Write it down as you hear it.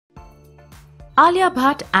Alia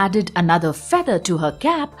Bhatt added another feather to her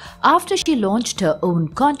cap after she launched her own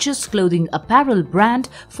conscious clothing apparel brand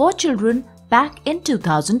for children back in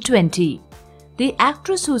 2020. The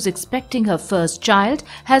actress, who's expecting her first child,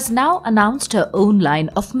 has now announced her own line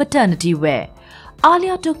of maternity wear.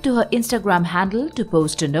 Alia took to her Instagram handle to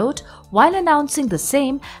post a note while announcing the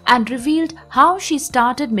same and revealed how she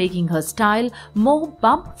started making her style more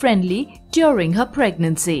bump-friendly during her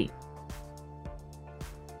pregnancy.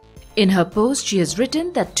 In her post, she has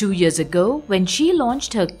written that 2 years ago, when she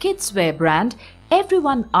launched her kids' wear brand,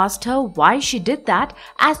 everyone asked her why she did that,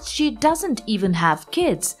 as she doesn't even have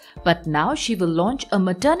kids. But now she will launch a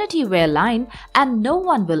maternity wear line and no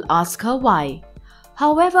one will ask her why.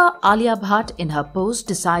 However, Alia Bhatt in her post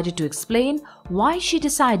decided to explain why she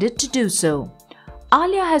decided to do so.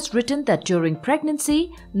 Alia has written that during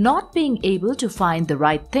pregnancy, not being able to find the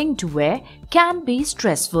right thing to wear can be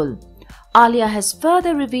stressful. Alia has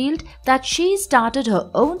further revealed that she started her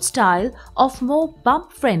own style of more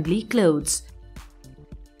bump-friendly clothes.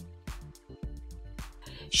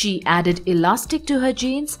 She added elastic to her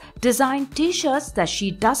jeans, designed t-shirts that she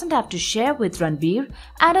doesn't have to share with Ranbir,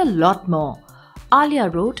 and a lot more. Alia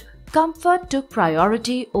wrote, "Comfort took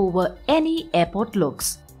priority over any airport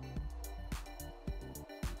looks."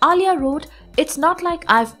 Alia wrote, "It's not like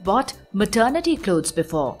I've bought maternity clothes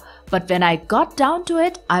before, but when I got down to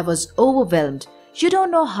it, I was overwhelmed. You don't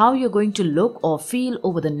know how you're going to look or feel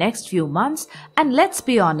over the next few months, and let's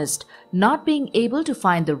be honest, not being able to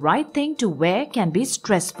find the right thing to wear can be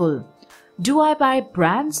stressful. Do I buy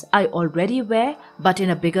brands I already wear but in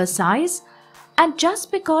a bigger size? And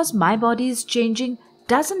just because my body is changing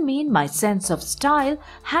doesn't mean my sense of style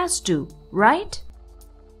has to, right?"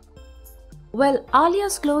 Well,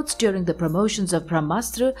 Alia's clothes during the promotions of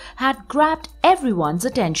Brahmastra had grabbed everyone's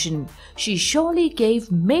attention. She surely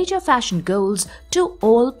gave major fashion goals to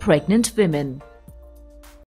all pregnant women.